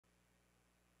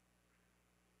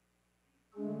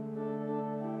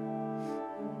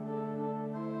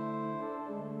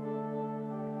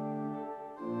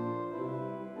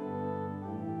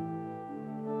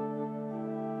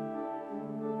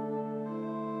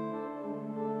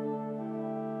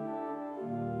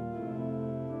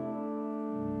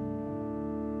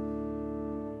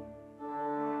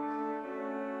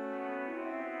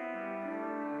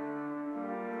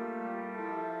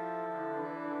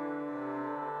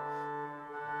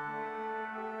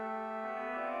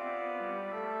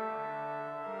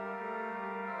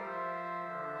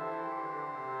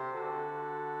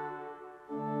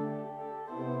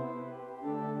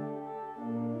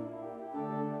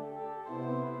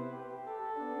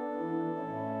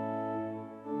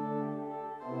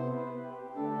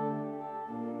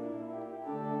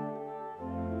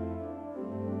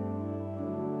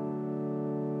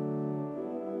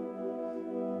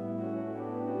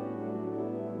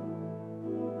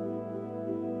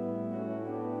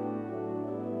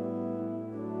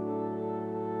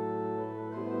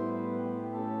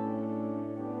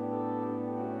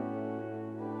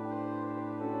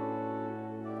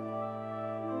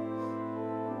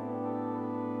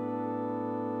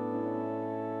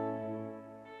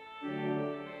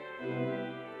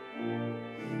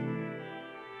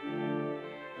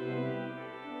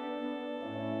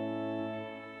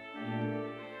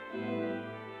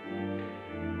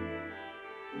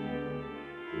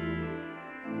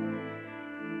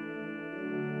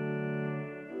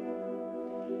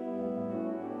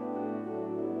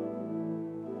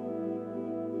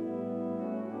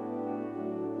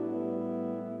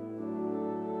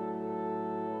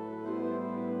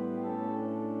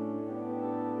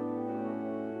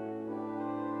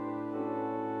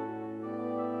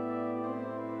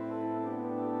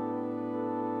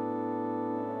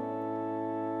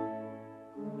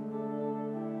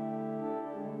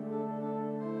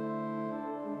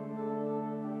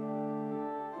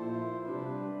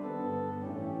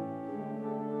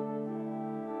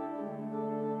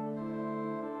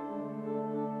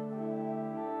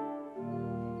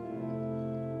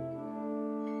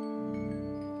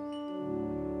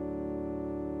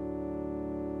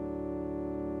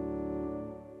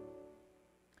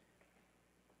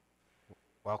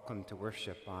Welcome to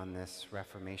worship on this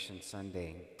Reformation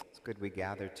Sunday. It's good we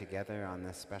gather together on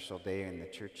this special day in the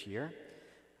church year.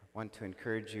 I want to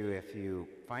encourage you, if you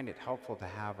find it helpful to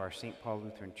have our St. Paul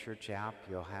Lutheran Church app,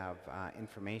 you'll have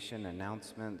information,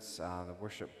 announcements, the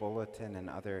worship bulletin, and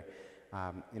other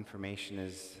information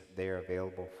is there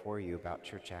available for you about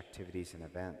church activities and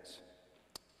events.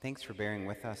 Thanks for bearing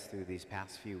with us through these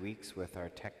past few weeks with our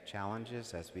tech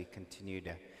challenges as we continue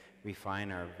to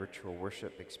refine our virtual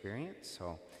worship experience.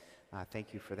 So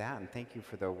thank you for that, and thank you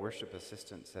for the worship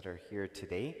assistants that are here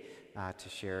today to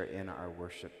share in our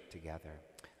worship together.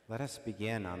 Let us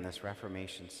begin on this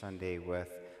Reformation Sunday with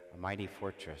 "A Mighty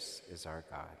Fortress is Our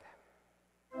God."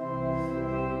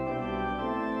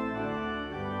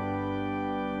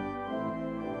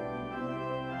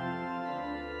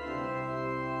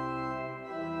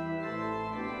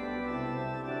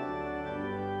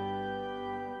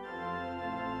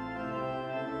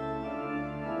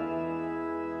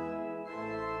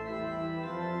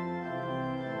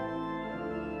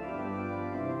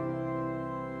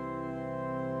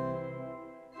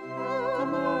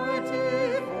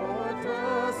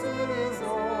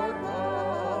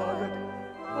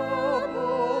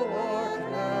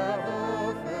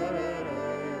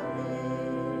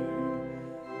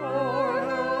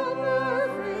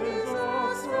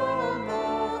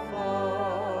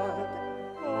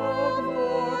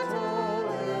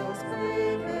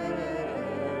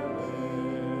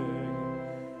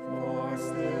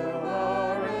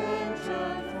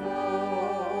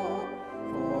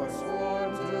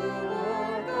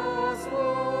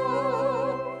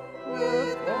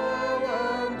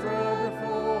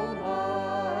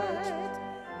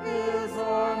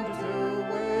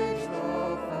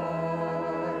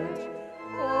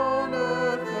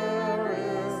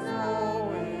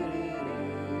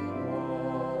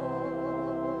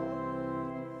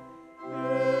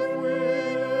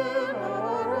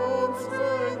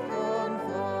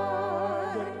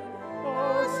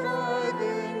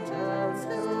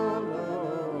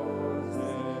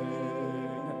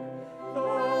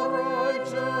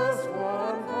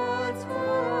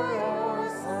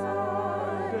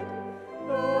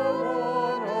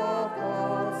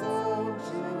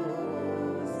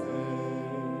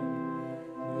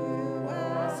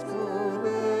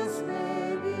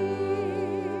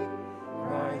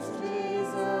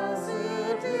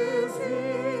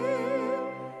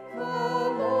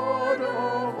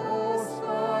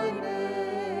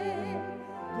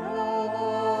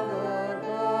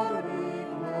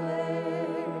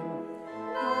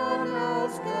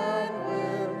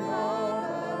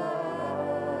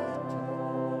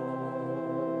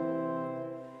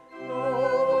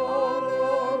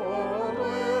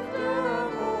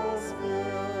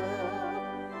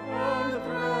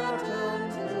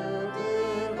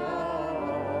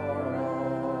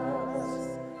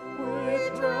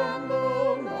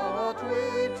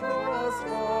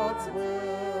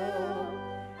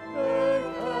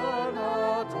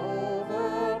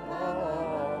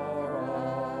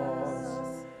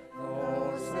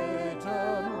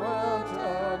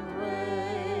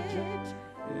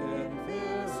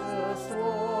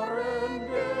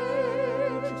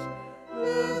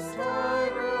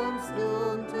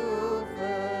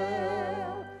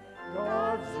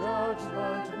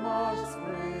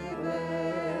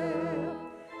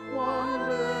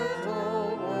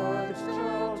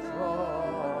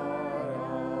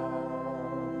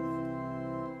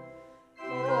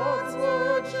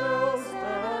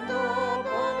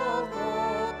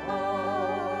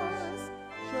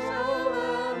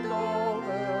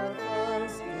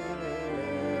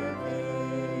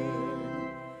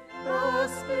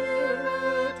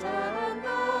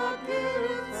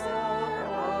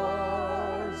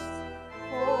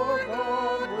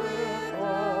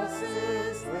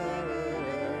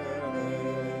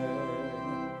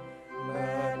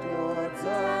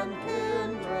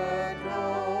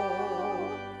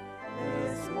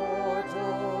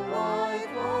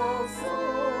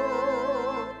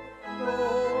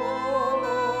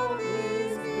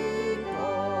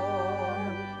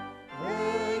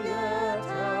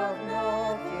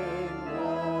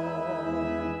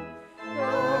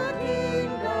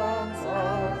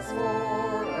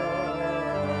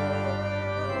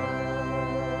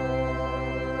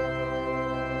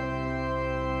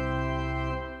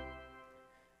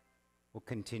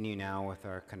 Continue now with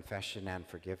our confession and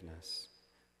forgiveness.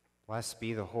 Blessed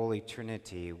be the Holy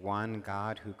Trinity, one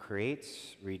God who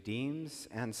creates, redeems,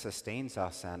 and sustains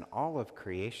us and all of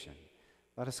creation.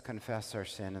 Let us confess our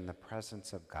sin in the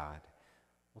presence of God.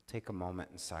 We'll take a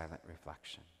moment in silent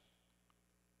reflection.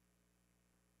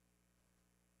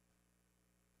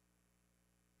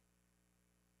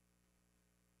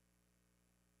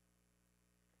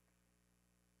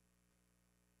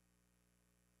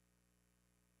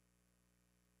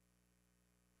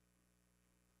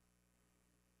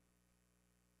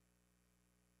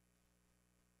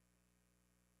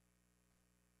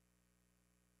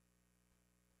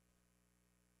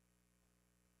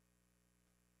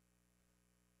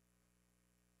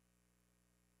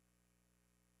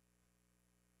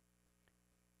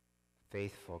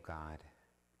 Faithful God,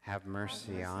 have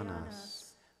mercy on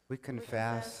us. We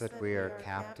confess that we are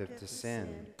captive to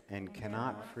sin and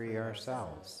cannot free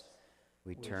ourselves.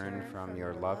 We turn from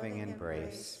your loving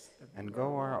embrace and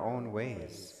go our own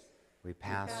ways. We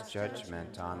pass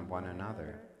judgment on one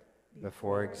another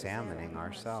before examining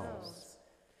ourselves.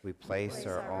 We place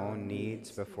our own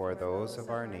needs before those of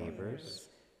our neighbors.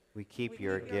 We keep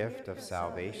your gift of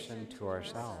salvation to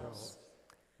ourselves.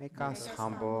 Make us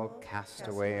humble, cast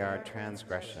away our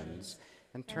transgressions,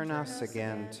 and turn us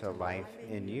again to life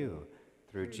in you,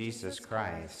 through Jesus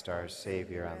Christ, our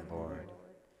Savior and Lord.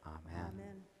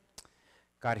 Amen.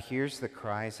 God hears the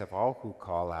cries of all who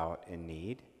call out in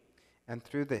need, and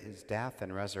through his death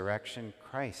and resurrection,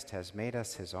 Christ has made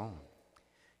us his own.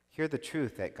 Hear the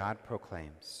truth that God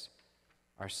proclaims.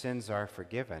 Our sins are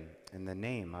forgiven in the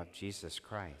name of Jesus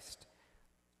Christ.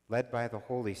 Led by the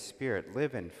Holy Spirit,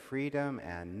 live in freedom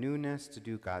and newness to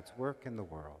do God's work in the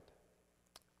world.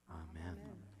 Amen.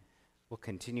 We'll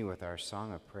continue with our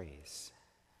song of praise.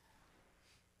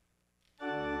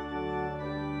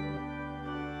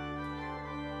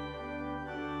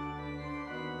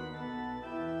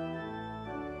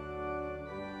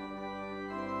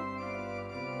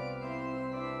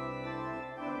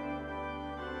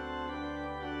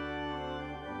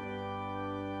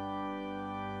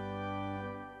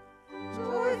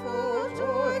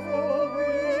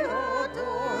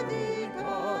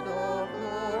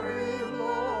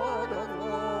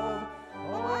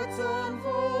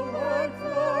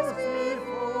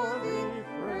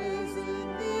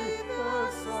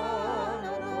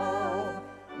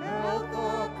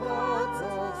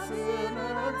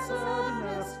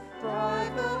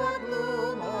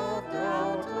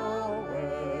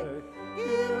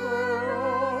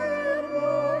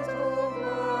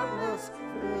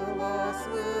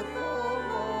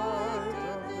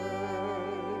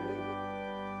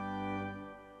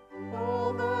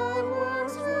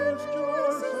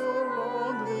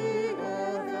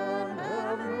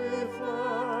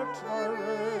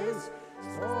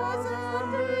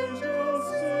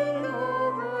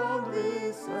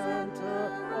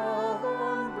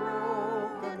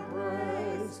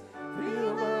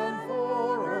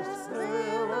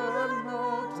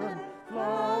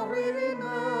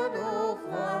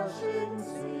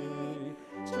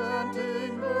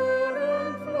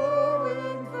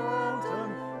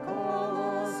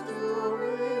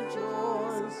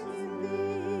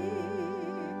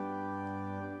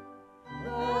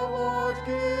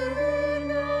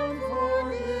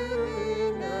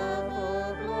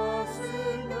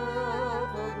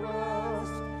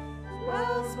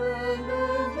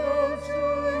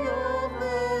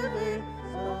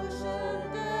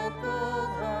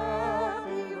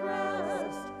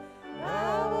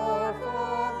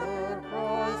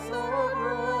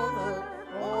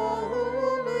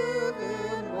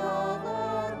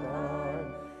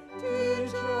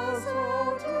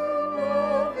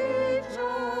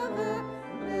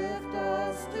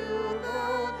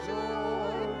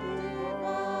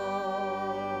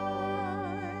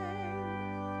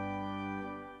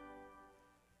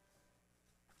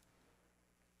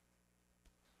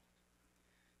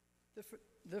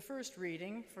 The first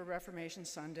reading for Reformation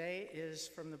Sunday is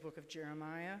from the book of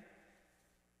Jeremiah,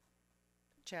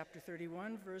 chapter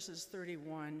 31, verses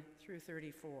 31 through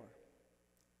 34.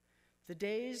 The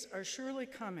days are surely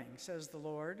coming, says the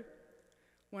Lord,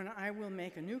 when I will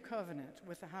make a new covenant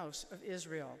with the house of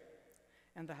Israel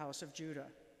and the house of Judah.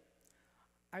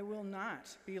 It will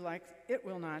not be like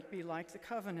the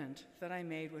covenant that I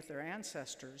made with their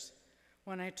ancestors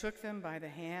when I took them by the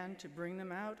hand to bring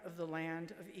them out of the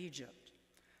land of Egypt,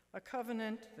 a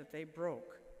covenant that they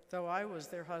broke, though I was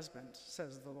their husband,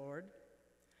 says the Lord.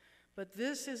 But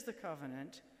this is the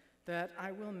covenant that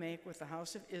I will make with the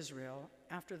house of Israel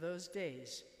after those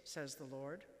days, says the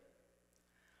Lord.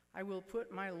 I will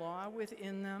put my law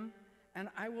within them, and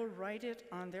I will write it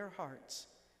on their hearts,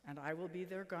 and I will be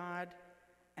their God,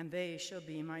 and they shall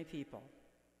be my people.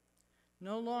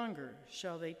 No longer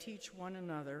shall they teach one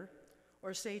another,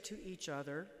 or say to each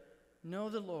other, know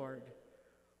the Lord,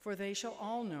 for they shall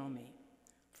all know me,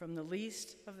 from the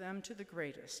least of them to the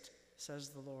greatest, says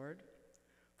the Lord.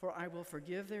 For I will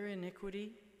forgive their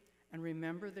iniquity and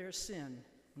remember their sin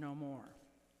no more.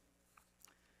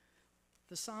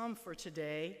 The psalm for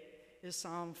today is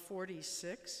Psalm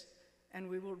 46, and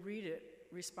we will read it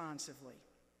responsively.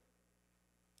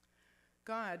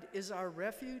 God is our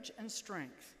refuge and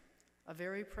strength, a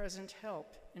very present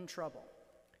help in trouble.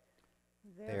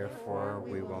 Therefore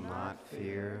we will not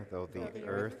fear, though the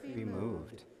earth be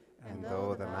moved, and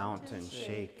though the mountains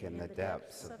shake in the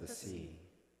depths of the sea.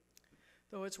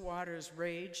 Though its waters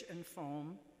rage and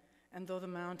foam, and though the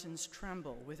mountains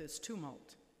tremble with its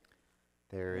tumult.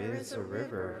 There is a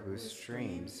river whose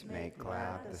streams make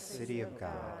glad the city of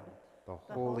God, the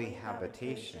holy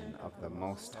habitation of the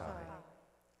Most High.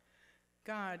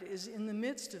 God is in the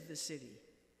midst of the city.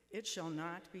 It shall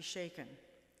not be shaken.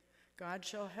 God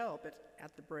shall help it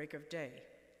at the break of day.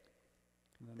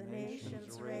 The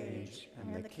nations rage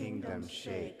and the kingdoms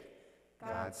shake.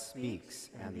 God speaks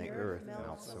and the earth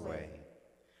melts away.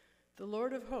 The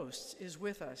Lord of hosts is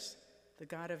with us. The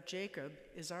God of Jacob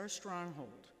is our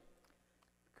stronghold.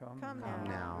 Come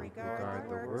now, regard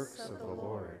the works of the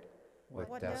Lord,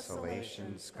 what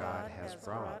desolations God has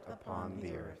brought upon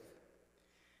the earth.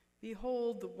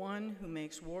 Behold the one who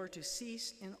makes war to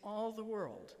cease in all the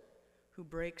world, who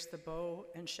breaks the bow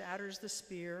and shatters the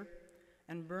spear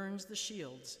and burns the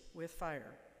shields with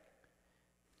fire.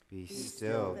 Be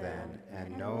still then,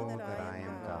 and know that I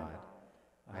am God.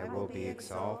 I will be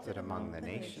exalted among the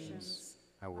nations.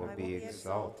 I will be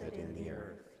exalted in the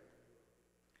earth.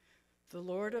 The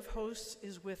Lord of hosts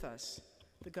is with us.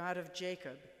 The God of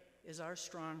Jacob is our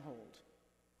stronghold.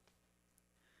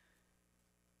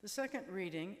 The second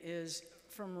reading is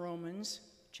from Romans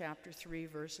chapter 3,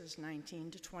 verses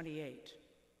 19 to 28.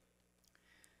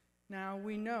 Now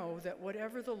we know that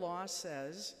whatever the law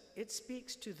says, it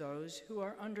speaks to those who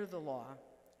are under the law,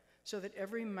 so that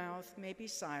every mouth may be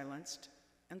silenced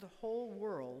and the whole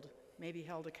world may be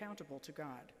held accountable to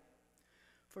God.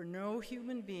 For no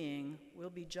human being will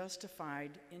be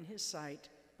justified in his sight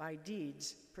by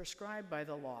deeds prescribed by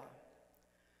the law.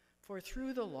 For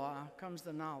through the law comes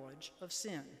the knowledge of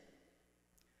sin.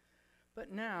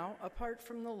 But now, apart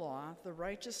from the law, the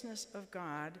righteousness of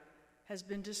God has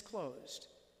been disclosed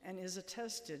and is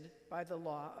attested by the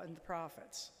law and the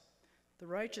prophets, the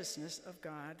righteousness of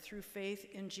God through faith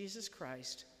in Jesus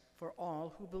Christ for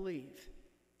all who believe.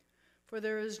 For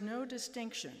there is no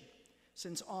distinction,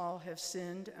 since all have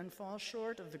sinned and fall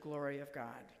short of the glory of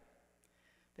God.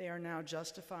 They are now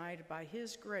justified by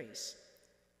his grace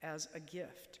as a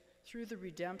gift through the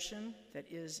redemption that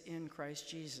is in Christ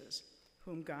Jesus,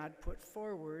 whom God put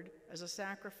forward as a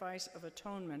sacrifice of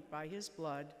atonement by his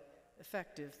blood,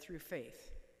 effective through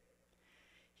faith.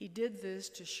 He did this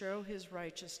to show his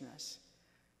righteousness,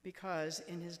 because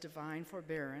in his divine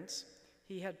forbearance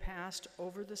he had passed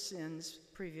over the sins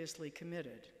previously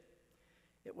committed.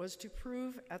 It was to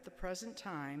prove at the present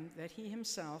time that he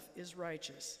himself is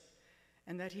righteous,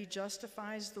 and that he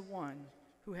justifies the one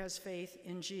who has faith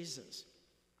in Jesus.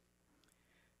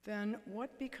 Then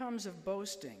what becomes of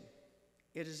boasting?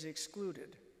 It is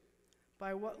excluded.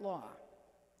 By what law?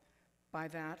 By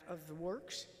that of the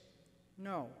works?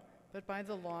 No, but by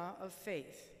the law of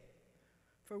faith.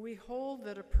 For we hold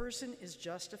that a person is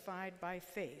justified by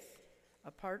faith,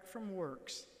 apart from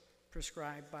works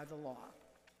prescribed by the law.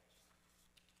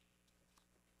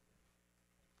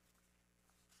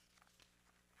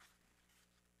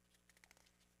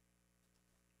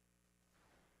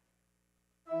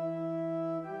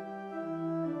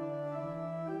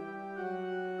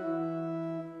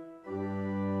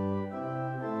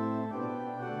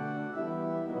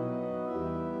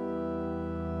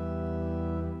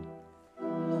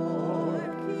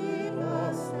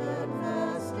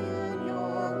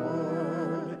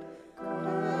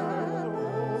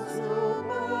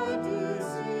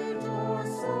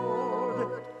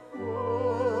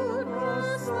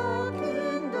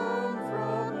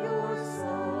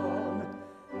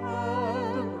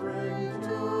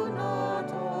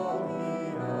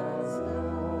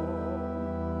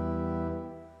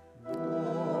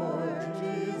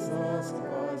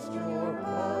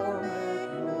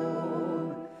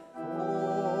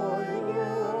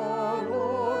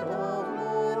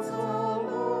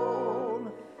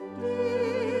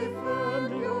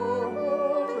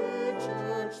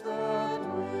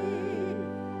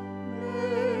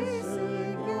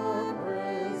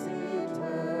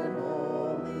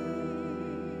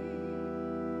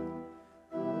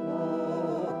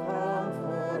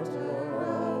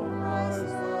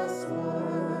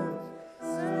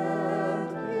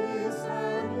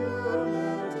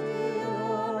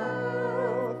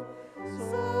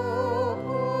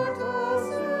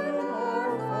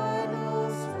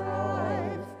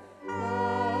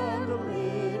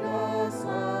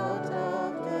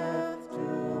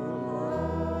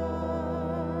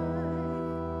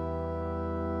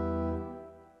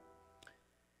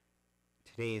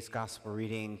 Today's gospel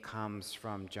reading comes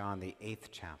from John, the 8th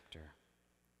chapter.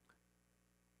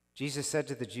 Jesus said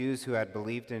to the Jews who had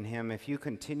believed in him, "If you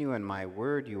continue in my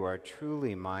word, you are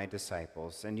truly my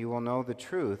disciples, and you will know the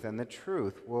truth, and the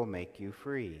truth will make you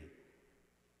free."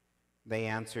 They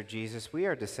answered Jesus, "We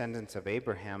are descendants of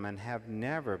Abraham and have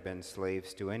never been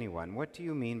slaves to anyone. What do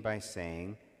you mean by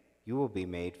saying, 'You will be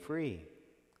made free'?"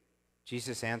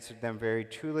 Jesus answered them, "Very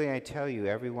truly I tell you,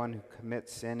 everyone who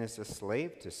commits sin is a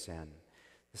slave to sin.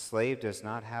 The slave does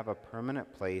not have a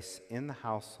permanent place in the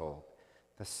household.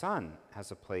 The Son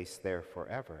has a place there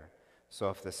forever. So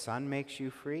if the Son makes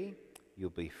you free, you'll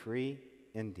be free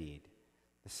indeed."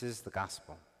 This is the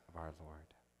gospel of our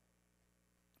Lord.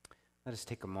 Let us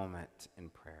take a moment in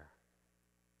prayer.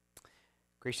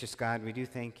 Gracious God, we do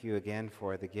thank you again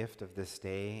for the gift of this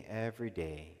day. Every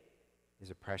day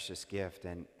is a precious gift,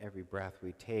 and every breath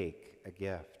we take a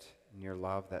gift. And your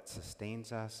love that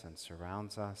sustains us and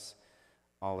surrounds us,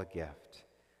 all a gift.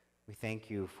 We thank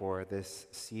you for this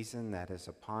season that is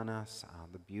upon us,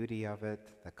 the beauty of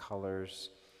it, the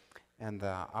colors, and the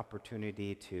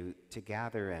opportunity to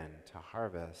gather in, to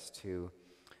harvest, to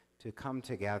come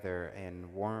together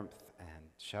in warmth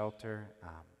and shelter.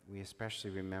 We especially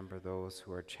remember those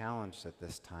who are challenged at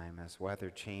this time as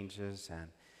weather changes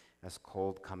and as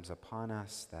cold comes upon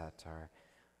us, that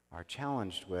are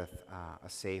challenged with a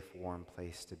safe, warm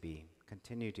place to be.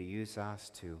 Continue to use us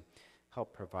to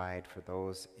help provide for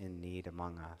those in need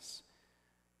among us.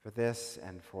 For this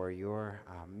and for your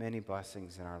many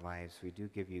blessings in our lives, we do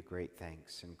give you great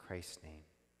thanks. In Christ's name,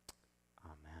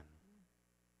 amen.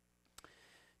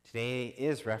 Today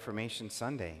is Reformation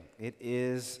Sunday. It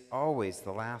is always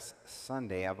the last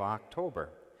Sunday of October,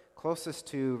 closest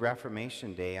to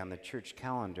Reformation Day on the church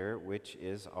calendar, which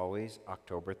is always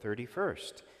October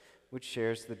 31st, which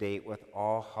shares the date with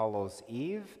All Hallows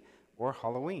Eve or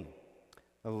Halloween.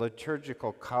 The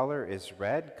liturgical color is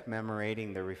red,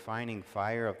 commemorating the refining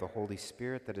fire of the Holy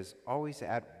Spirit that is always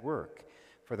at work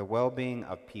for the well-being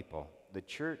of people, the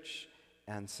church,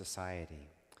 and society.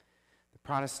 The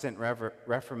Protestant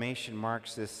Reformation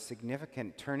marks this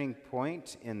significant turning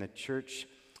point in the church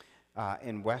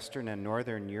in Western and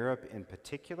Northern Europe in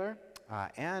particular,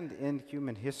 and in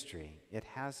human history. It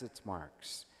has its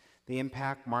marks. The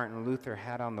impact Martin Luther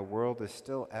had on the world is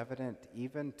still evident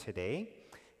even today,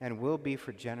 and will be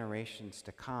for generations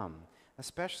to come,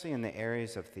 especially in the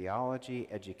areas of theology,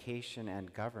 education,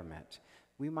 and government.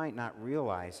 We might not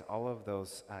realize all of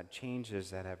those changes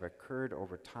that have occurred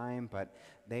over time, but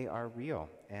they are real,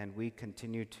 and we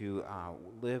continue to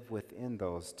live within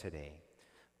those today.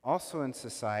 Also in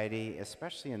society,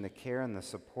 especially in the care and the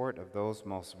support of those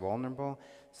most vulnerable,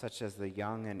 such as the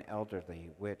young and elderly,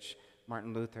 which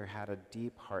Martin Luther had a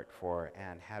deep heart for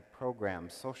and had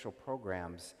programs, social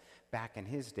programs, back in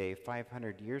his day,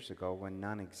 500 years ago, when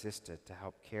none existed to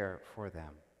help care for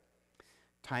them.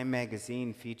 Time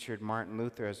magazine featured Martin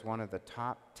Luther as one of the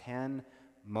top 10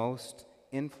 most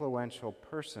influential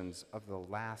persons of the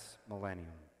last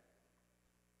millennium.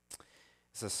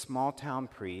 As a small-town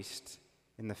priest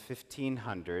in the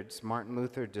 1500s, Martin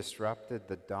Luther disrupted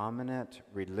the dominant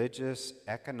religious,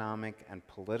 economic, and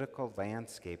political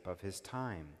landscape of his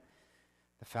time.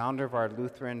 The founder of our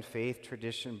Lutheran faith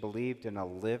tradition believed in a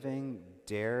living,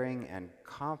 daring, and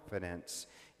confidence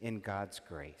in God's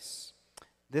grace.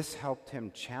 This helped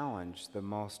him challenge the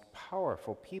most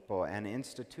powerful people and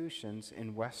institutions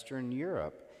in Western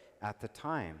Europe at the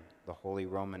time: the Holy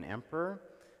Roman Emperor,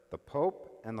 the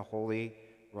Pope, and the Holy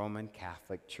Roman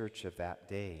Catholic Church of that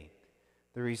day.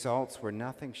 The results were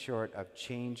nothing short of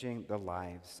changing the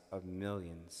lives of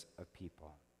millions of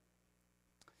people.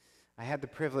 I had the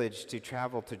privilege to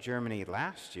travel to Germany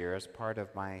last year as part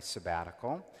of my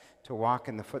sabbatical, to walk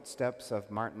in the footsteps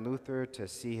of Martin Luther, to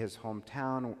see his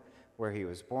hometown where he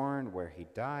was born, where he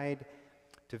died,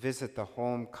 to visit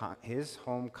his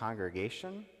home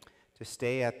congregation, to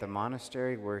stay at the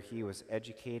monastery where he was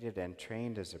educated and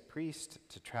trained as a priest,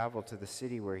 to travel to the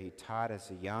city where he taught as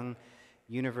a young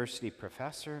university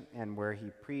professor, and where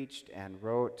he preached and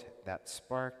wrote that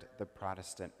sparked the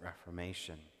Protestant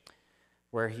Reformation.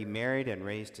 Where he married and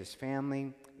raised his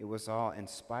family. It was all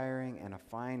inspiring and a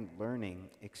fine learning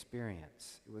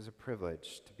experience. It was a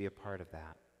privilege to be a part of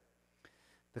that.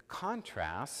 The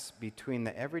contrasts between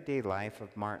the everyday life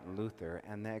of Martin Luther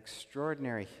and the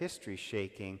extraordinary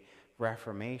history-shaking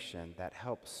Reformation that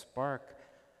helped spark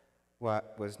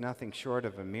what was nothing short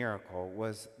of a miracle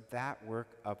was that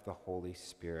work of the Holy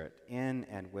Spirit in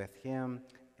and with him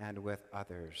and with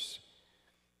others.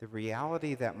 The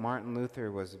reality that Martin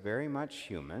Luther was very much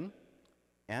human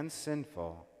and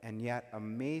sinful, and yet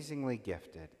amazingly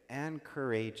gifted and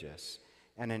courageous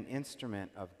and an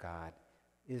instrument of God,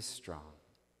 is strong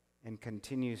and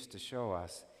continues to show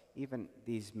us even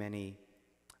these many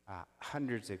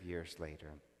hundreds of years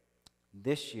later.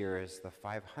 This year is the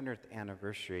 500th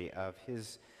anniversary of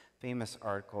his famous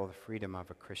article, The Freedom of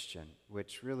a Christian,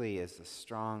 which really is a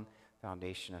strong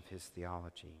foundation of his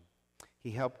theology.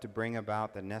 He helped to bring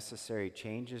about the necessary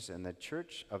changes in the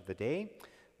church of the day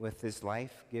with his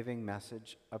life-giving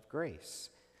message of grace.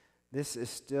 This is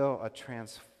still a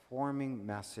transforming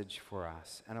message for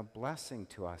us and a blessing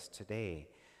to us today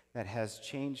that has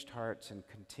changed hearts and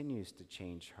continues to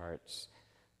change hearts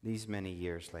these many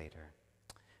years later.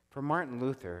 For Martin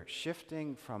Luther,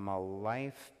 shifting from a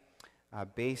life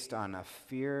based on a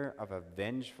fear of a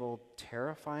vengeful,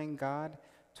 terrifying God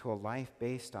to a life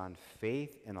based on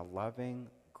faith in a loving,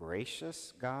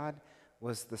 gracious God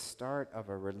was the start of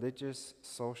a religious,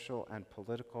 social, and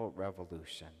political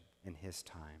revolution in his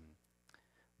time.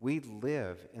 We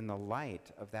live in the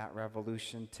light of that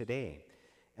revolution today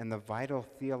and the vital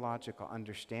theological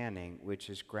understanding which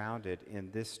is grounded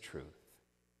in this truth.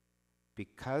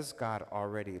 Because God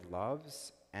already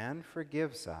loves and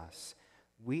forgives us,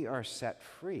 we are set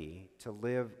free to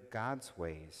live God's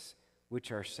ways,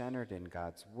 which are centered in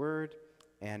God's word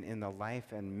and in the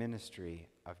life and ministry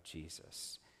of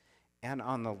Jesus, and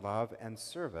on the love and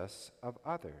service of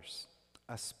others,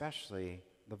 especially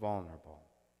the vulnerable.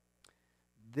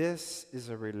 This is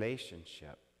a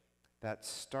relationship that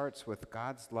starts with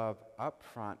God's love up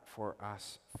front for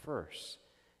us first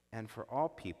and for all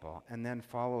people, and then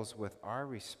follows with our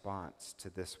response to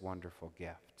this wonderful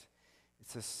gift.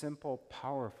 It's a simple,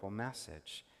 powerful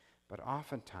message, but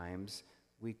oftentimes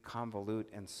we convolute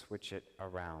and switch it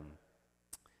around.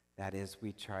 That is,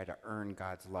 we try to earn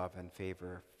God's love and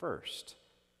favor first,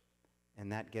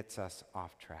 and that gets us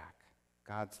off track.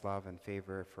 God's love and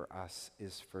favor for us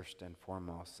is first and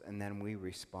foremost, and then we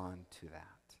respond to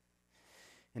that.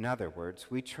 In other words,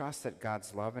 we trust that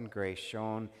God's love and grace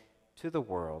shown to the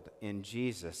world in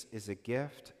Jesus is a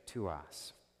gift to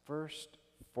us, first,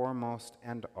 foremost,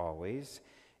 and always,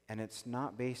 and it's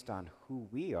not based on who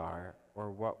we are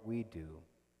or what we do.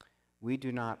 We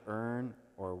do not earn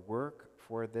or work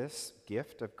for this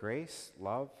gift of grace,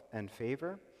 love, and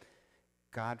favor.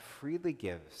 God freely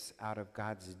gives out of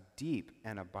God's deep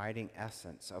and abiding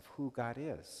essence of who God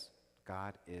is.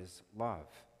 God is love.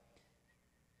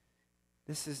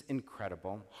 This is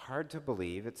incredible, hard to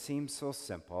believe. It seems so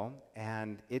simple,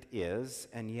 and it is,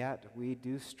 and yet we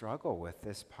do struggle with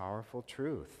this powerful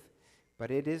truth.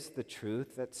 But it is the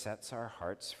truth that sets our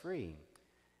hearts free.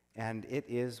 And it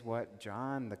is what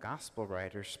John, the gospel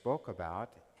writer, spoke about.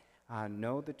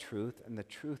 Know the truth, and the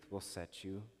truth will set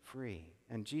you free.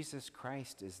 And Jesus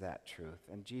Christ is that truth,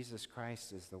 and Jesus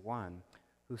Christ is the one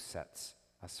who sets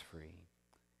us free.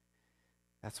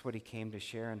 That's what he came to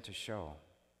share and to show.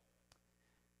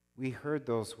 We heard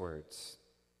those words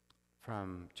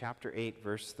from chapter 8,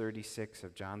 verse 36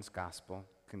 of John's Gospel.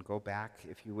 You can go back,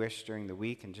 if you wish, during the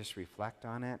week and just reflect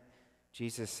on it.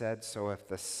 Jesus said, "So if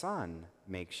the Son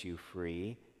makes you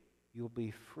free, you'll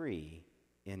be free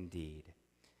indeed."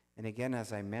 And again,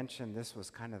 as I mentioned, this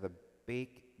was kind of the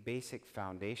basic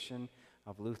foundation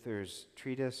of Luther's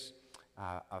treatise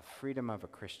of Freedom of a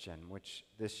Christian, which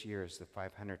this year is the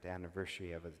 500th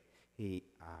anniversary of it. He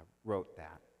wrote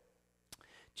that.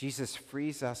 Jesus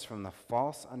frees us from the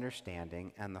false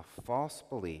understanding and the false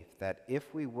belief that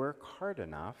if we work hard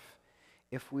enough,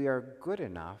 if we are good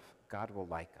enough, God will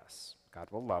like us, God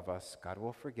will love us, God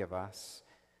will forgive us,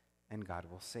 and God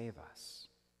will save us.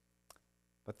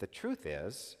 But the truth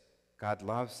is, God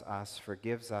loves us,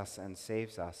 forgives us, and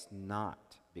saves us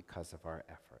not because of our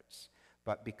efforts,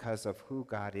 but because of who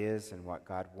God is and what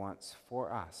God wants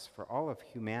for us, for all of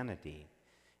humanity,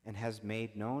 and has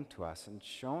made known to us and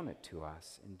shown it to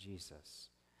us in Jesus.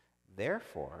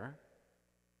 Therefore,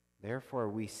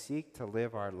 we seek to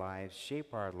live our lives,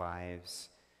 shape our lives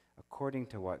according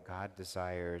to what God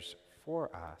desires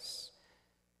for us,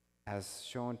 as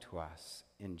shown to us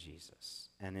in Jesus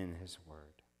and in his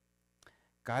word.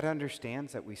 God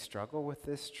understands that we struggle with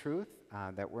this truth,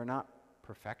 that we're not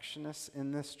perfectionists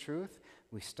in this truth.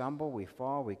 We stumble, we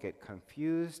fall, we get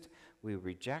confused, we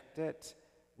reject it,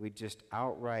 we just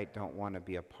outright don't want to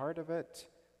be a part of it,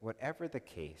 whatever the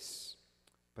case.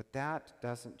 But that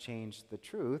doesn't change the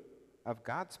truth of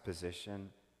God's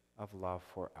position of love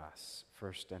for us,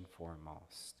 first and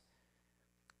foremost,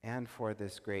 and for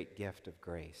this great gift of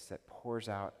grace that pours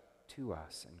out to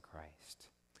us in Christ,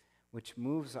 which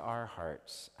moves our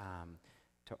hearts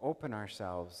to open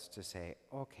ourselves to say,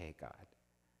 okay, God,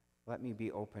 let me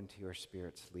be open to your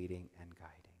Spirit's leading and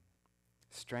guiding.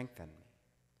 Strengthen me.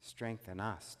 Strengthen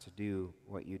us to do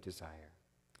what you desire.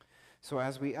 So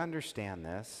as we understand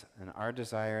this, and our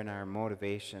desire and our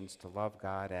motivations to love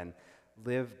God and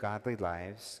live godly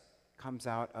lives comes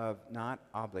out of not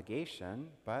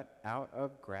obligation, but out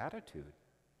of gratitude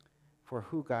for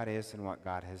who God is and what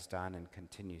God has done and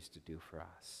continues to do for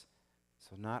us.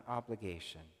 So not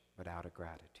obligation, but out of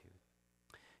gratitude.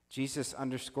 Jesus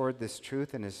underscored this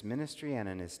truth in his ministry and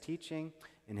in his teaching,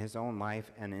 in his own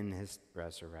life, and in his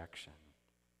resurrection.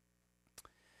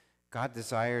 God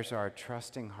desires our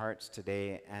trusting hearts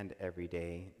today and every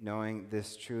day, knowing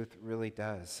this truth really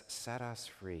does set us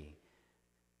free.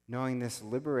 Knowing this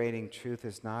liberating truth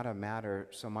is not a matter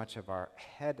so much of our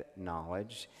head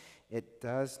knowledge. It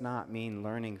does not mean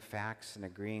learning facts and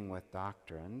agreeing with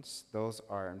doctrines. Those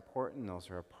are important. Those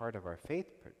are a part of our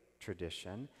faith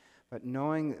tradition. But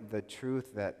knowing the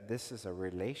truth that this is a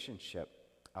relationship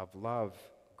of love,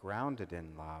 grounded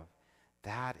in love,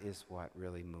 that is what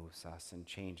really moves us and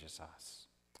changes us.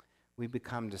 We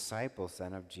become disciples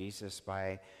then of Jesus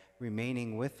by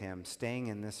remaining with him, staying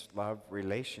in this love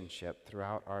relationship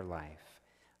throughout our life.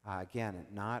 Again,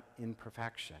 not in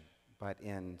perfection, but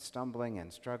in stumbling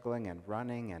and struggling and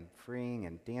running and freeing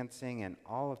and dancing and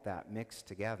all of that mixed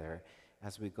together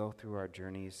as we go through our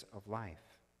journeys of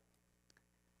life.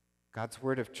 God's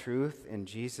word of truth in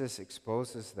Jesus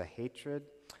exposes the hatred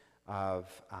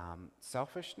of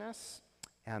selfishness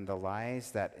and the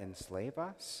lies that enslave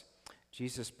us.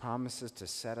 Jesus promises to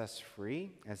set us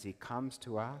free as he comes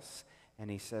to us, and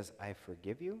he says, I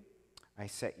forgive you, I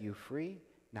set you free,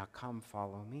 now come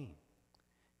follow me.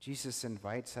 Jesus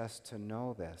invites us to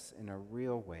know this in a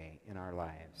real way in our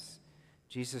lives.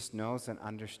 Jesus knows and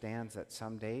understands that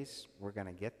some days we're going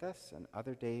to get this, and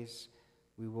other days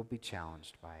we will be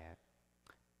challenged by it.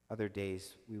 Other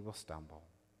days we will stumble.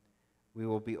 We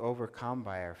will be overcome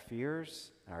by our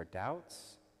fears, our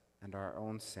doubts, and our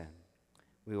own sin.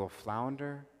 We will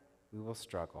flounder, we will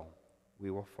struggle, we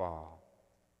will fall.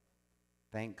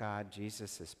 Thank God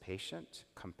Jesus is patient,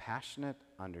 compassionate,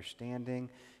 understanding,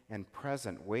 and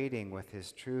present, waiting with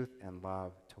his truth and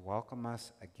love to welcome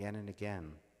us again and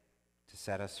again, to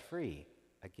set us free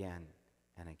again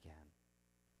and again.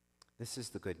 This is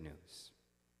the good news.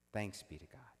 Thanks be to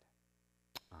God.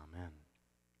 Amen.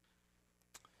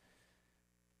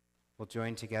 We'll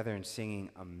join together in singing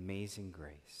Amazing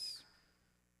Grace.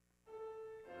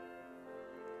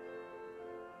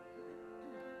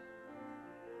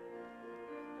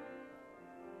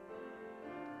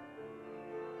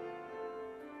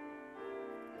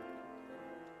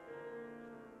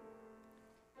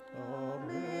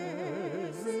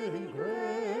 Amazing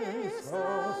grace,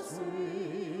 how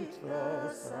sweet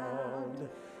the sound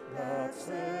that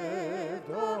saved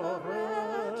a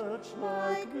wretch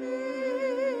like me.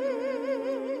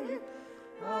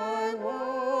 I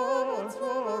once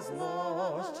was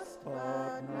lost,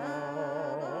 but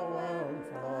now am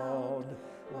found,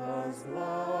 was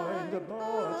blind,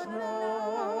 but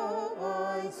now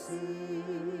I see.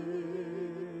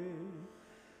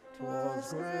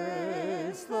 'Twas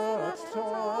grace that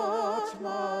taught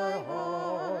my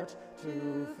heart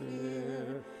to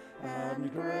fear,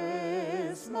 and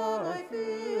grace my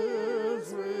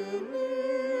fears relieved.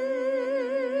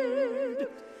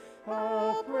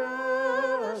 How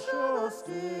precious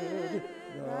did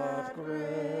that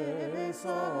grace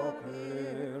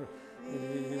appear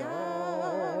the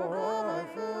hour I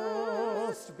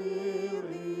first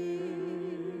believed.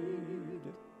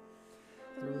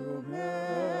 Through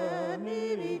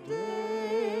many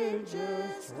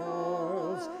dangers,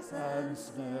 toils, and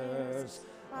snares,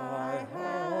 I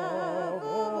have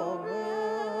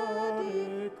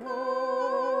already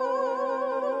come.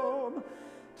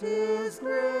 'Tis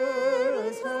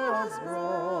grace has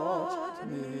brought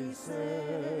me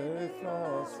safe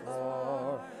thus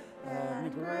far,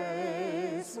 and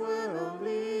grace will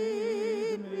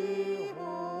lead me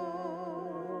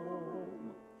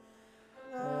home.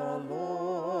 The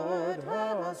Lord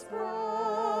has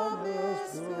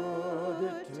promised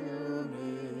good to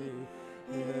me,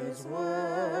 his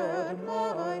word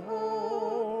my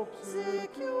hope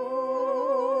secures.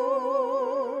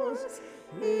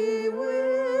 He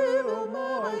will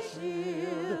my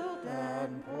shield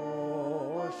and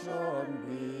portion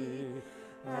be,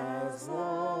 as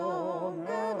long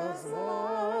as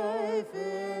life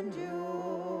endures.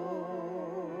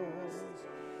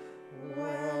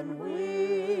 When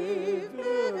we've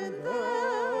lived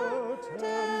there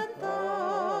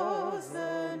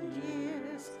 10,000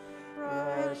 years,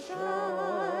 bright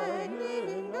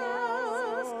shining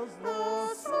as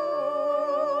the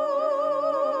sun,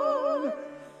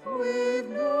 we've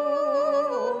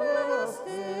no less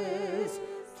days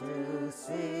to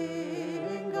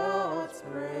sing God's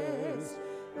praise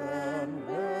than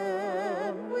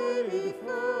when we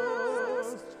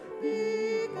first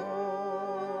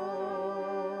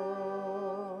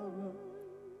begun.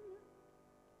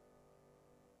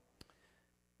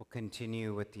 We'll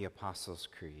continue with the Apostles'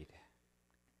 Creed.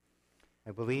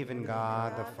 I believe in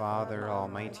God, the Father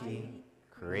Almighty,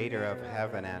 creator of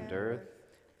heaven and earth.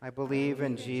 I believe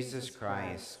in Jesus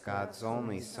Christ, God's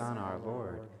only Son, our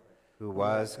Lord, who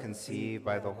was conceived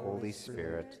by the Holy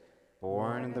Spirit,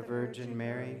 born of the Virgin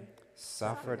Mary,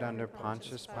 suffered under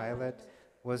Pontius Pilate,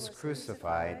 was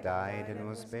crucified, died, and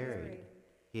was buried.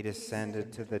 He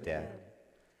descended to the dead.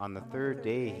 On the third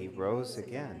day he rose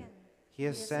again. He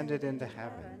ascended into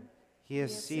heaven. He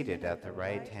is seated at the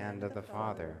right hand of the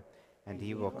Father, and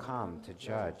he will come to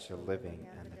judge the living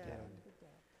and the dead.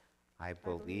 I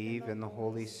believe in the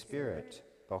Holy Spirit,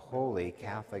 the holy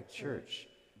Catholic Church,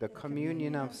 the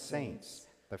communion of saints,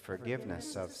 the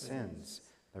forgiveness of sins,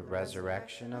 the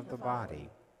resurrection of the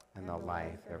body, and the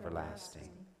life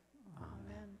everlasting.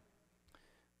 Amen.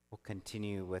 We'll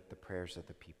continue with the prayers of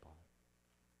the people.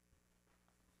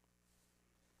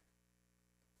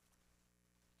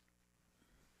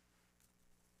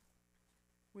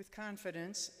 With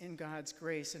confidence in God's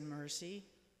grace and mercy,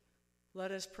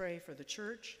 let us pray for the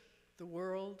Church, the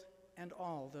world, and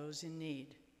all those in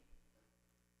need.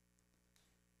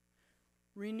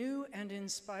 Renew and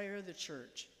inspire the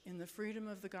Church in the freedom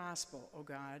of the gospel, O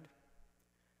God.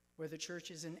 Where the Church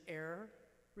is in error,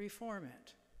 reform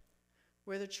it.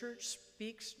 Where the Church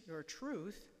speaks your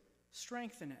truth,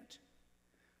 strengthen it.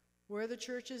 Where the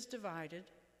Church is divided,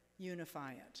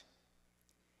 unify it.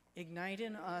 Ignite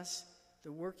in us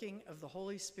the working of the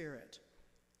Holy Spirit.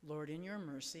 Lord, in your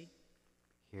mercy,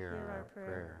 hear our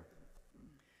prayer.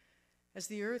 As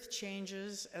the earth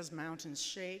changes, as mountains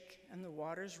shake and the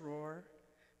waters roar,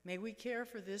 may we care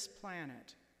for this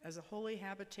planet as a holy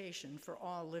habitation for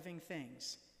all living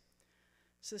things.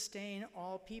 Sustain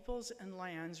all peoples and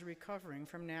lands recovering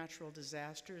from natural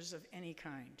disasters of any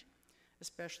kind,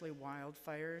 especially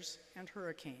wildfires and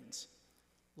hurricanes.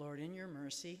 Lord, in your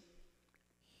mercy,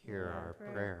 hear our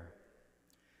prayer.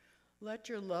 Let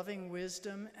your loving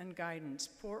wisdom and guidance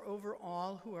pour over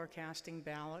all who are casting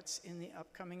ballots in the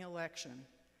upcoming election,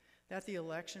 that the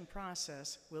election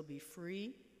process will be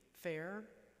free, fair,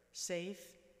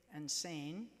 safe, and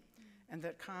sane, and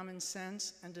that common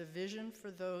sense and a vision for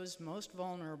those most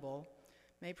vulnerable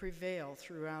may prevail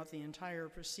throughout the entire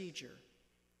procedure.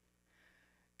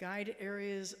 Guide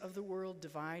areas of the world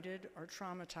divided or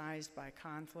traumatized by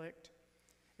conflict,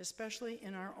 especially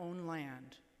in our own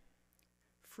land.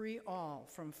 Free all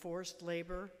from forced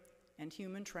labor and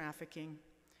human trafficking,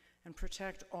 and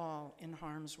protect all in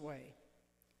harm's way.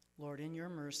 Lord, in your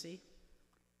mercy,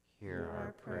 hear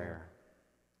our prayer.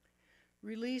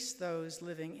 Release those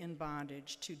living in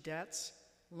bondage to debts,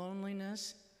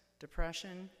 loneliness,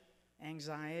 depression,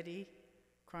 anxiety,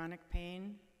 chronic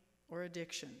pain, or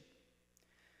addiction.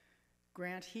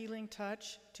 Grant healing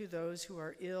touch to those who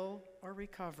are ill or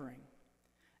recovering,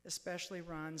 especially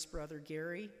Ron's brother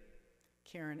Gary,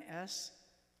 Karen S.,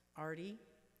 Artie,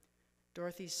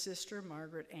 Dorothy's sister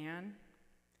Margaret Ann,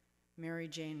 Mary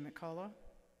Jane McCullough,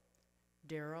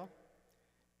 Daryl,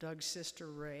 Doug's sister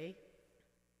Ray,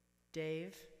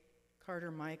 Dave,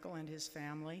 Carter Michael and his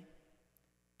family,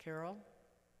 Carol,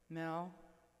 Mel,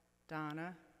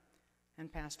 Donna,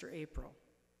 and Pastor April.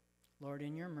 Lord,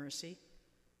 in your mercy,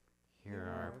 hear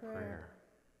our prayer.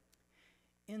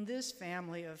 In this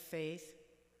family of faith,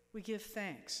 we give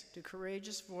thanks to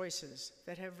courageous voices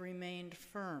that have remained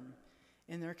firm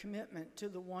in their commitment to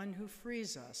the one who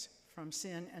frees us from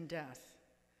sin and death.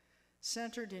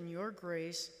 Centered in your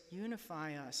grace,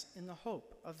 unify us in the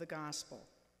hope of the gospel.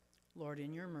 Lord,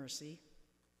 in your mercy,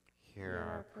 hear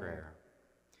our prayer.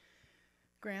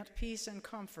 Grant peace and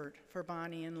comfort for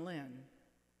Bonnie and Lynn,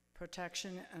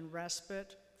 protection and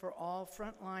respite for all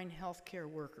frontline healthcare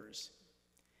workers,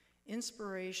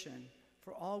 inspiration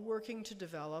for all working to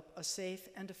develop a safe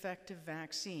and effective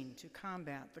vaccine to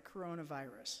combat the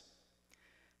coronavirus,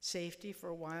 safety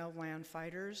for wildland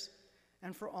fighters,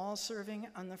 and for all serving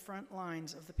on the front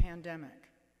lines of the pandemic.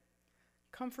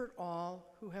 Comfort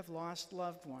all who have lost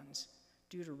loved ones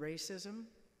due to racism,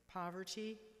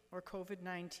 poverty, or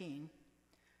COVID-19,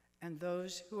 and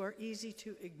those who are easy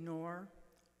to ignore,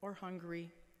 or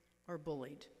hungry, or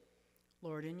bullied.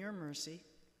 Lord, in your mercy,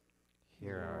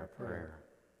 hear our prayer.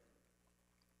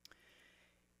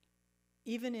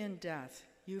 Even in death,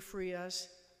 you free us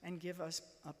and give us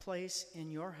a place in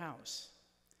your house.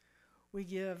 We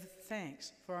give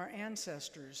thanks for our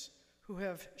ancestors who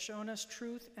have shown us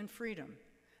truth and freedom,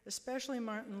 especially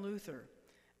Martin Luther,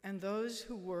 and those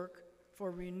who work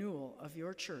for renewal of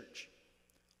your church.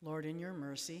 Lord, in your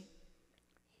mercy,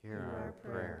 hear our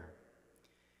prayer.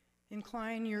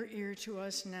 Incline your ear to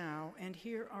us now and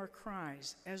hear our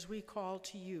cries as we call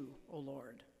to you, O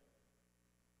Lord.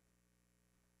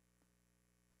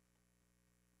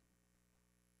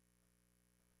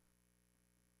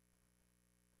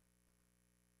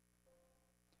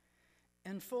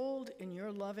 and fold in your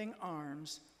loving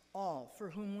arms all for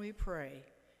whom we pray,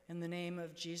 in the name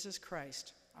of Jesus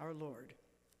Christ, our Lord.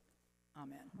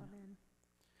 Amen. Amen.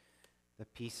 The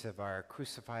peace of our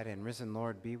crucified and risen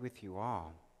Lord be with you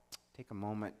all. Take a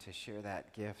moment to share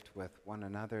that gift with one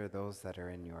another, those that are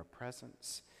in your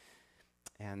presence.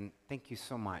 And thank you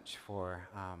so much for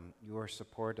your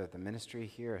support of the ministry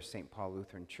here at St. Paul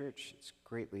Lutheran Church. It's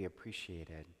greatly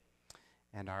appreciated.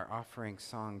 And our offering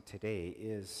song today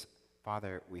is,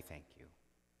 Father, We Thank You.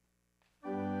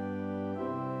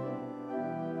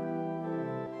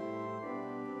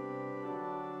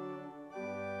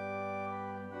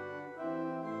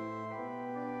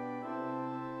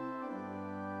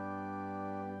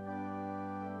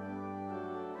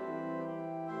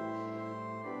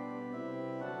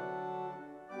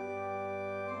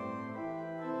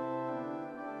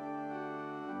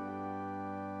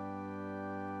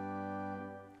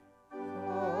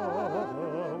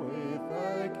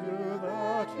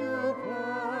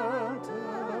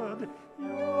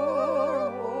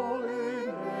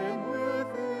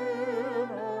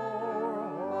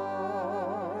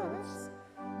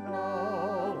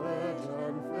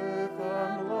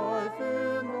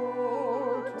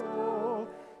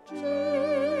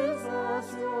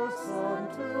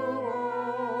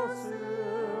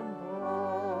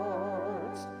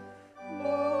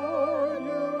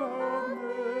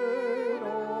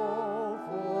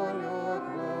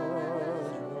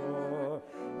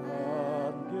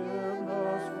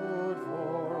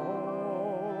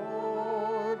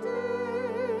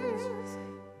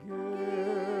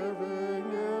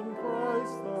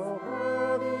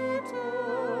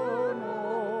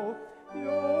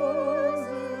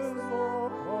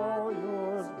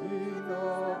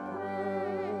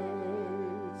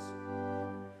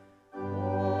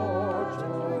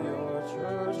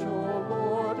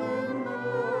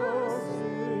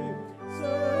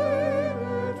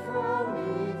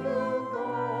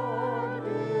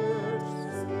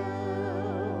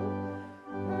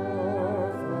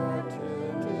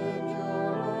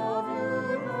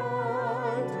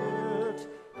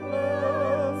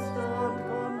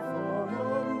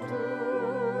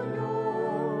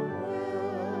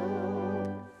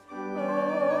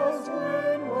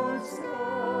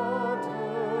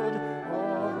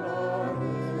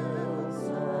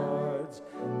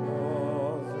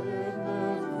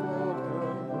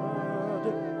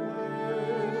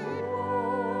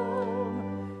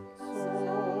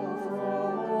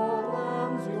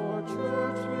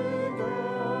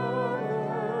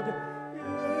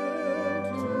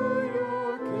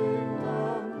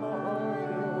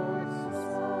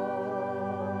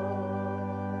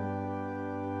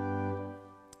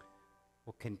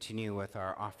 Continue with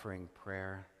our offering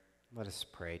prayer. Let us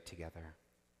pray together.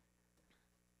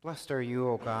 Blessed are you,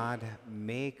 O God,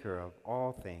 maker of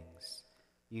all things.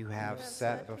 You have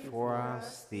set before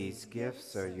us these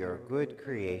gifts of your good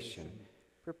creation.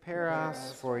 Prepare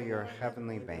us for your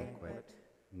heavenly banquet.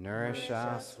 Nourish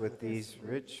us with these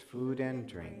rich food and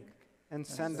drink, and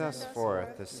send us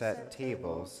forth to set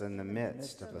tables in the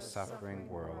midst of a suffering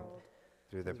world.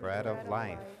 Through the bread of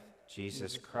life,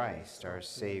 Jesus Christ, our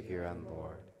Savior and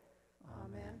Lord.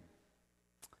 Amen.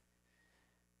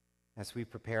 As we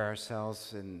prepare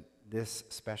ourselves in this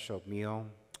special meal,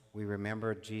 we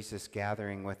remember Jesus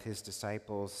gathering with his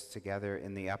disciples together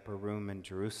in the upper room in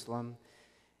Jerusalem.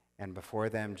 And before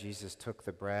them, Jesus took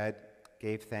the bread,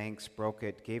 gave thanks, broke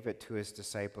it, gave it to his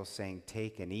disciples, saying,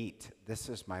 "Take and eat. This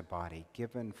is my body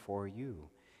given for you.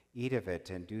 Eat of it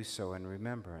and do so in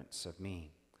remembrance of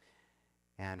me."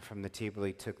 And from the table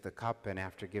he took the cup, and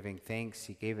after giving thanks,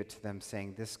 he gave it to them,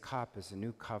 saying, "This cup is a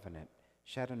new covenant,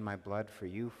 shed in my blood for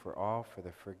you, for all, for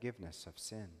the forgiveness of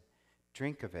sin.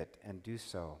 Drink of it and do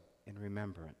so in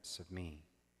remembrance of me."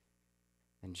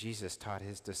 And Jesus taught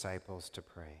his disciples to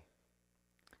pray.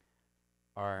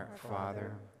 Our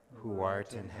Father, who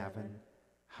art in heaven,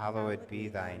 hallowed be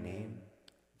thy name.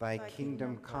 Thy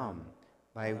kingdom come,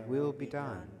 thy will be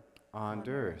done, on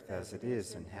earth as it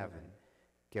is in heaven.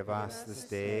 Give us this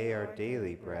day our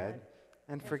daily bread,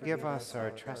 and forgive us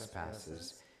our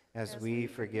trespasses, as we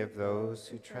forgive those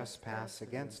who trespass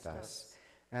against us.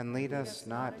 And lead us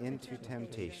not into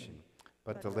temptation,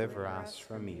 but deliver us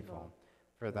from evil.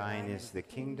 For thine is the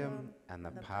kingdom, and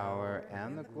the power,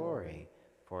 and the glory,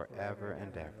 forever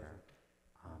and ever.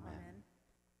 Amen.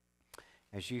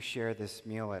 As you share this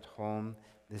meal at home,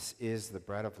 this is the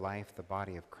bread of life, the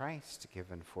body of Christ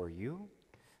given for you.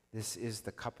 This is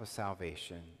the cup of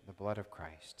salvation, the blood of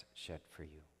Christ shed for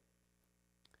you.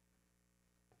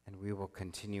 And we will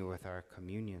continue with our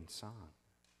communion song.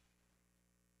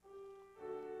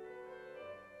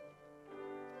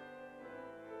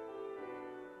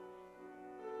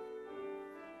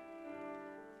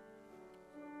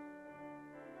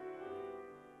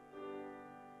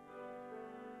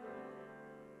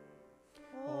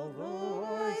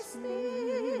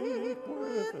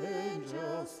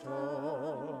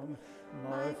 wisdom,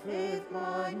 my faith,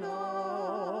 my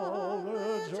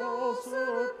knowledge all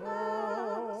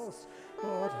surpass,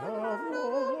 but have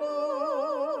no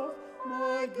love,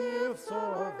 my gifts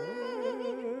are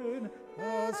vain,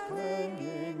 as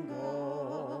clanging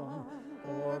gong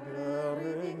or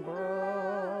blaring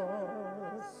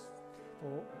brass.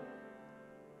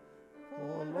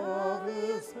 For love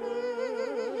is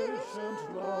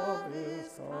patient, love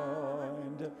is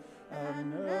kind,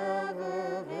 and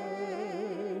never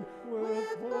vain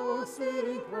with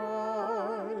boasting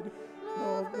pride.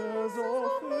 Love bears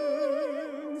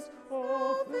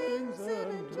all things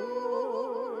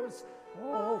endures,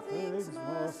 all things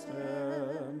must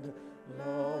end,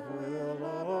 love will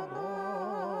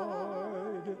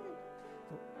abide.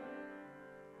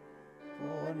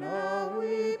 For now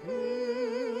we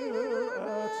peer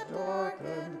at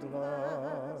darkened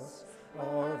glass,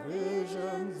 our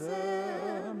visions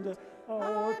end,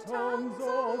 our tongues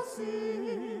all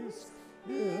cease.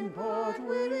 In part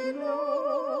we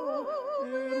know,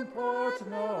 in part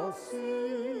now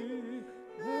see,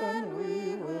 then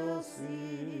we will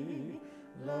see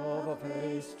love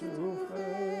face to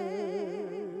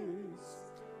face.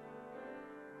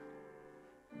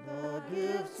 The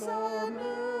gifts are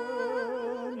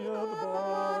many, the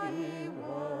body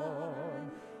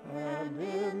one, and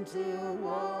into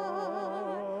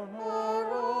one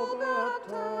are all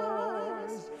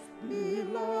baptized.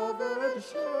 Beloved,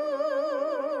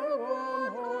 share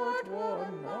one heart,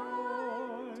 one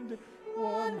mind,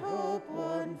 one hope,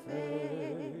 one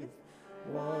faith,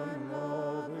 one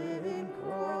love in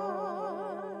Christ.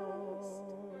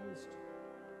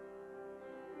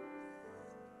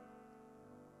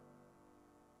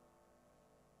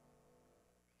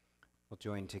 We'll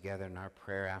join together in our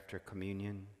prayer after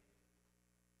communion.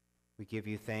 We give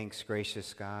you thanks,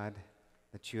 gracious God,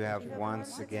 that you have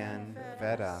once again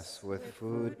fed us with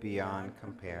food beyond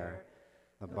compare,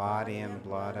 the body and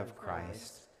blood of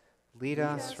Christ. Lead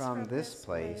us from this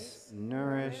place,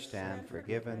 nourished and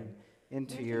forgiven,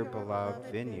 into your beloved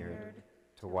vineyard,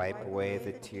 to wipe away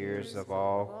the tears of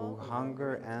all who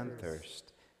hunger and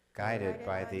thirst, guided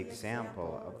by the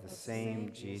example of the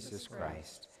same Jesus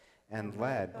Christ, and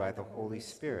led by the Holy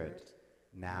Spirit,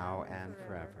 now and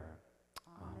forever.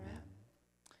 Amen.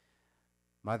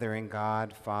 Mother in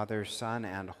God, Father, Son,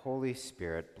 and Holy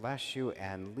Spirit, bless you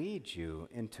and lead you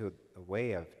into the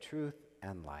way of truth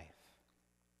and life.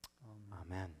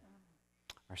 Amen.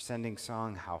 Our sending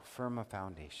song, How Firm a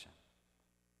Foundation.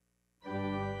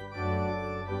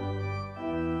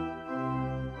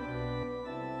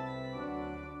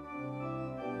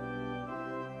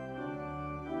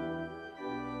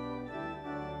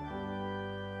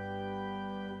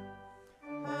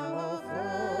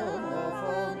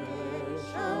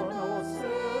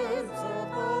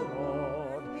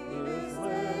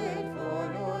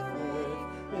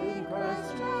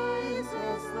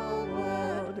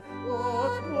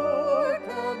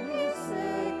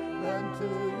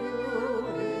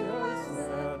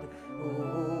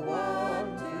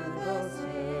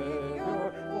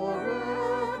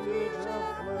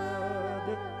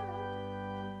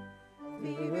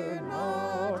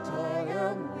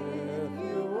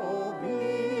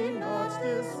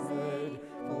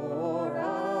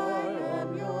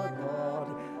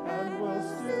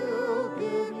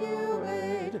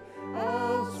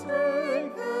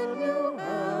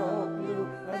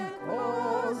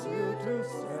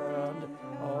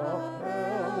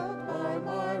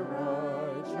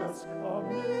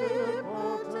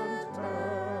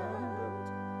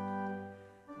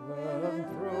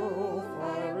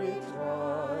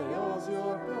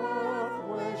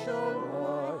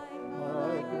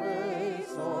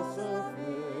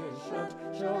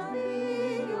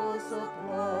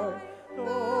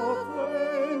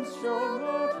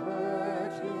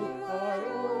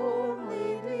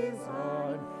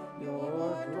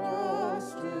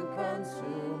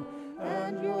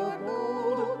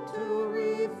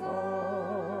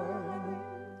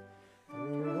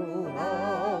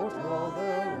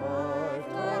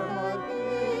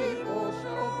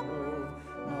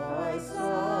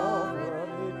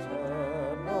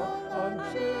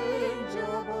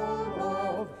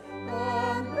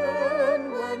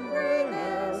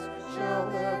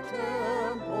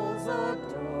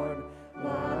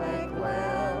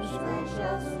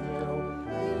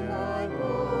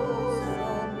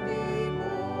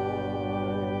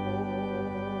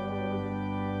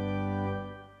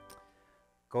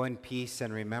 Go in peace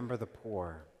and remember the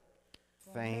poor.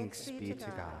 Thanks be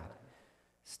to God.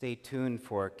 Stay tuned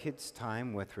for Kids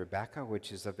Time with Rebekah,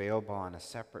 which is available on a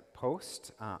separate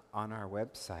post on our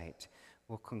website.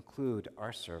 We'll conclude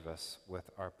our service with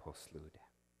our postlude.